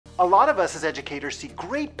A lot of us as educators see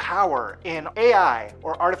great power in AI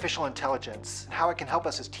or artificial intelligence, how it can help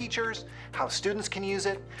us as teachers, how students can use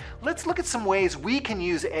it. Let's look at some ways we can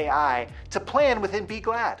use AI to plan within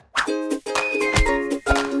BEGLAD.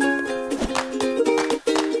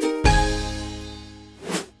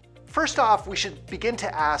 First off, we should begin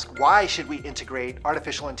to ask, why should we integrate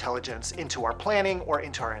artificial intelligence into our planning or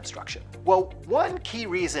into our instruction? Well, one key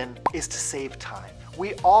reason is to save time.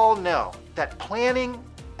 We all know that planning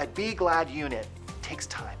a BEGLAD unit takes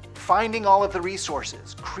time. Finding all of the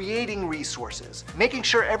resources, creating resources, making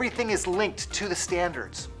sure everything is linked to the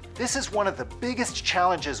standards. This is one of the biggest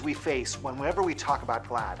challenges we face whenever we talk about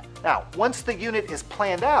GLAD. Now, once the unit is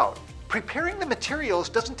planned out, preparing the materials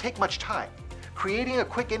doesn't take much time. Creating a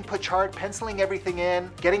quick input chart, penciling everything in,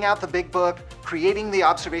 getting out the big book, creating the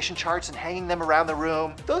observation charts and hanging them around the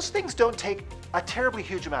room, those things don't take a terribly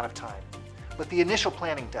huge amount of time, but the initial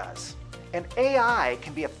planning does. And AI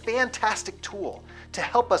can be a fantastic tool to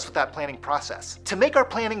help us with that planning process, to make our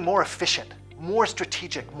planning more efficient, more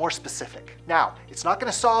strategic, more specific. Now, it's not going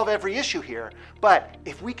to solve every issue here, but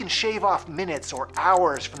if we can shave off minutes or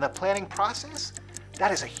hours from the planning process,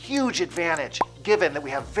 that is a huge advantage given that we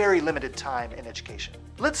have very limited time in education.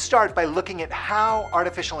 Let's start by looking at how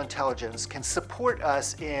artificial intelligence can support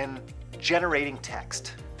us in generating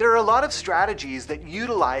text. There are a lot of strategies that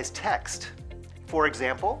utilize text. For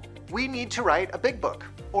example, we need to write a big book,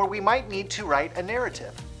 or we might need to write a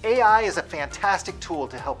narrative. AI is a fantastic tool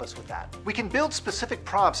to help us with that. We can build specific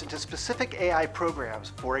prompts into specific AI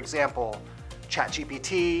programs, for example,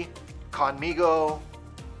 ChatGPT, Conmigo,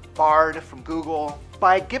 Bard from Google.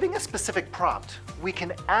 By giving a specific prompt, we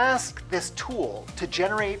can ask this tool to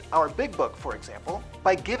generate our big book, for example,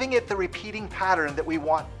 by giving it the repeating pattern that we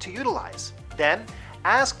want to utilize. Then,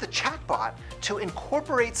 ask the chatbot to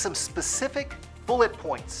incorporate some specific bullet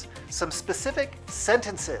points, some specific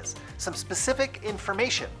sentences, some specific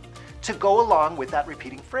information to go along with that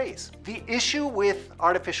repeating phrase. The issue with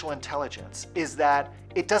artificial intelligence is that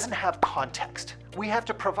it doesn't have context. We have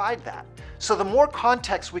to provide that. So the more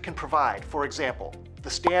context we can provide, for example, the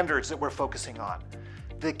standards that we're focusing on,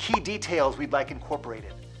 the key details we'd like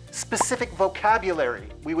incorporated, specific vocabulary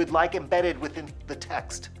we would like embedded within the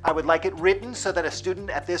text. I would like it written so that a student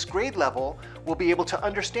at this grade level will be able to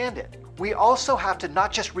understand it. We also have to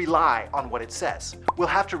not just rely on what it says. We'll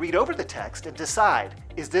have to read over the text and decide,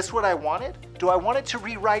 is this what I wanted? Do I want it to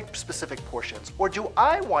rewrite specific portions, or do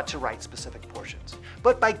I want to write specific portions?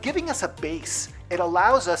 But by giving us a base, it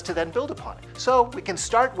allows us to then build upon it. So we can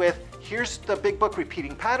start with, here's the big book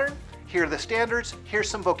repeating pattern, here are the standards, here's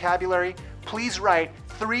some vocabulary. Please write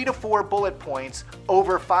 3 to 4 bullet points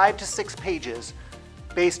over 5 to 6 pages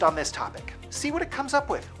based on this topic. See what it comes up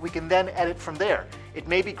with. We can then edit from there. It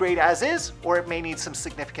may be great as is, or it may need some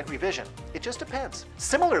significant revision. It just depends.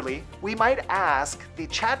 Similarly, we might ask the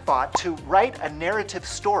chatbot to write a narrative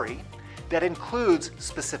story that includes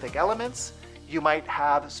specific elements. You might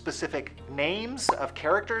have specific names of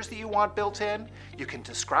characters that you want built in. You can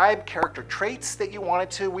describe character traits that you want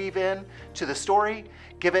it to weave in to the story,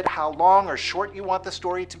 give it how long or short you want the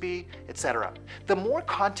story to be, etc. The more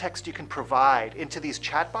context you can provide into these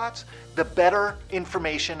chatbots, the better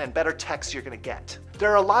information and better text you're going to get.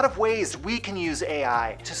 There are a lot of ways we can use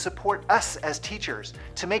AI to support us as teachers,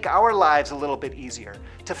 to make our lives a little bit easier,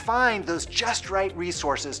 to find those just right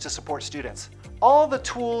resources to support students. All the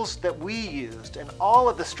tools that we used and all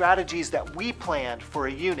of the strategies that we planned for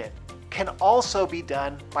a unit can also be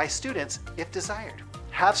done by students if desired.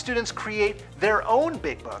 Have students create their own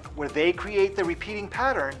big book where they create the repeating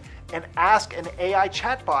pattern and ask an AI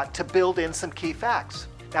chatbot to build in some key facts.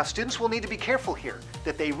 Now, students will need to be careful here,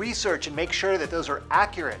 that they research and make sure that those are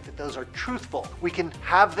accurate, that those are truthful. We can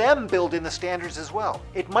have them build in the standards as well.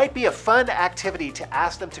 It might be a fun activity to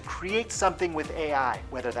ask them to create something with AI,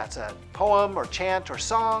 whether that's a poem or chant or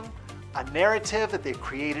song, a narrative that they've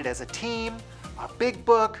created as a team, a big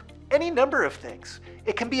book, any number of things.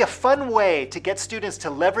 It can be a fun way to get students to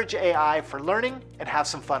leverage AI for learning and have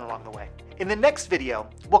some fun along the way. In the next video,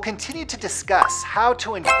 we'll continue to discuss how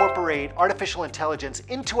to incorporate artificial intelligence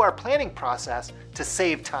into our planning process to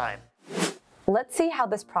save time. Let's see how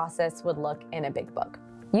this process would look in a big book.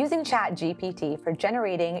 Using ChatGPT for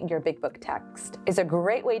generating your big book text is a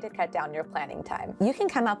great way to cut down your planning time. You can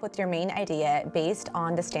come up with your main idea based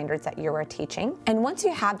on the standards that you are teaching. And once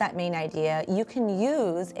you have that main idea, you can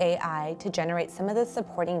use AI to generate some of the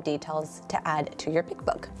supporting details to add to your big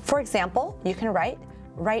book. For example, you can write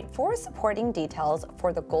 4 supporting details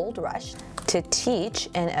for the gold rush to teach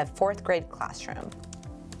in a 4th grade classroom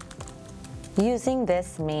using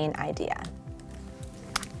this main idea.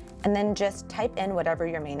 and then just type in whatever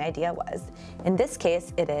your main idea was. In this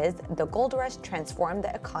case, it is "The Gold Rush transformed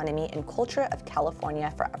the economy and culture of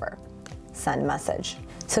California forever." Send message.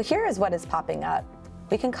 So here is what is popping up.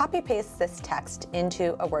 We can copy paste this text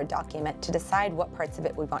into a Word document to decide what parts of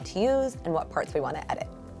it we want to use and what parts we want to edit.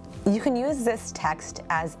 You can use this text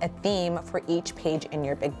as a theme for each page in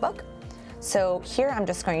your big book. So here I'm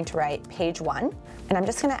just going to write page 1, and I'm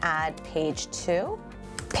just going to add page 2,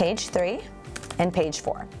 page 3, and page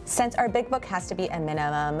 4. Since our big book has to be a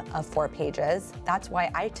minimum of 4 pages, that's why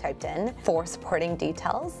I typed in 4 supporting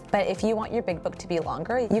details. But if you want your big book to be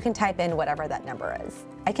longer, you can type in whatever that number is.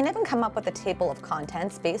 I can even come up with a table of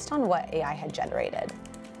contents based on what AI had generated.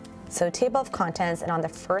 So table of contents, and on the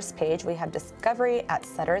first page we have discovery at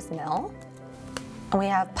Sutter's Mill. And we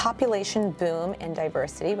have population boom and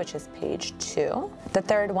diversity, which is page 2. The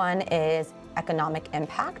third one is economic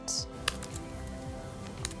impact.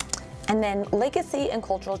 And then legacy and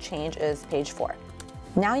cultural change is page 4.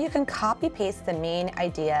 Now you can copy paste the main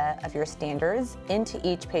idea of your standards into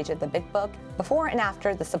each page of the big book before and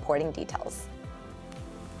after the supporting details.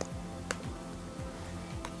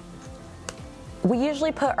 We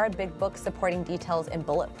usually put our big book supporting details in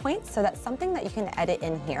bullet points, so that's something that you can edit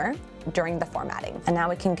in here during the formatting. And now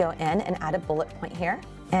we can go in and add a bullet point here.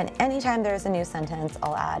 And anytime there's a new sentence,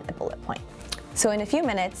 I'll add a bullet point. So in a few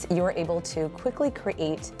minutes, you are able to quickly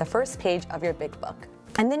create the first page of your big book.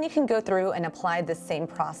 And then you can go through and apply the same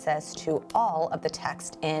process to all of the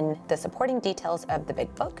text in the supporting details of the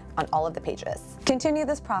big book on all of the pages. Continue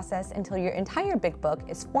this process until your entire big book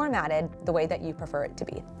is formatted the way that you prefer it to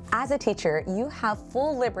be. As a teacher, you have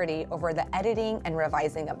full liberty over the editing and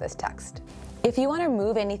revising of this text. If you want to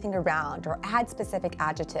move anything around or add specific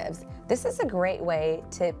adjectives, this is a great way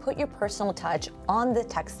to put your personal touch on the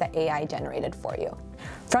text that AI generated for you.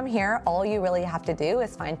 From here, all you really have to do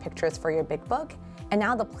is find pictures for your big book, and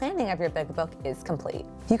now the planning of your big book is complete.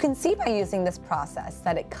 You can see by using this process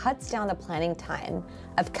that it cuts down the planning time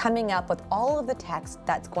of coming up with all of the text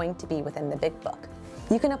that's going to be within the big book.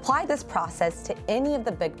 You can apply this process to any of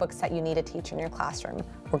the big books that you need to teach in your classroom,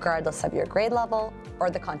 regardless of your grade level or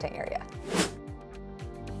the content area.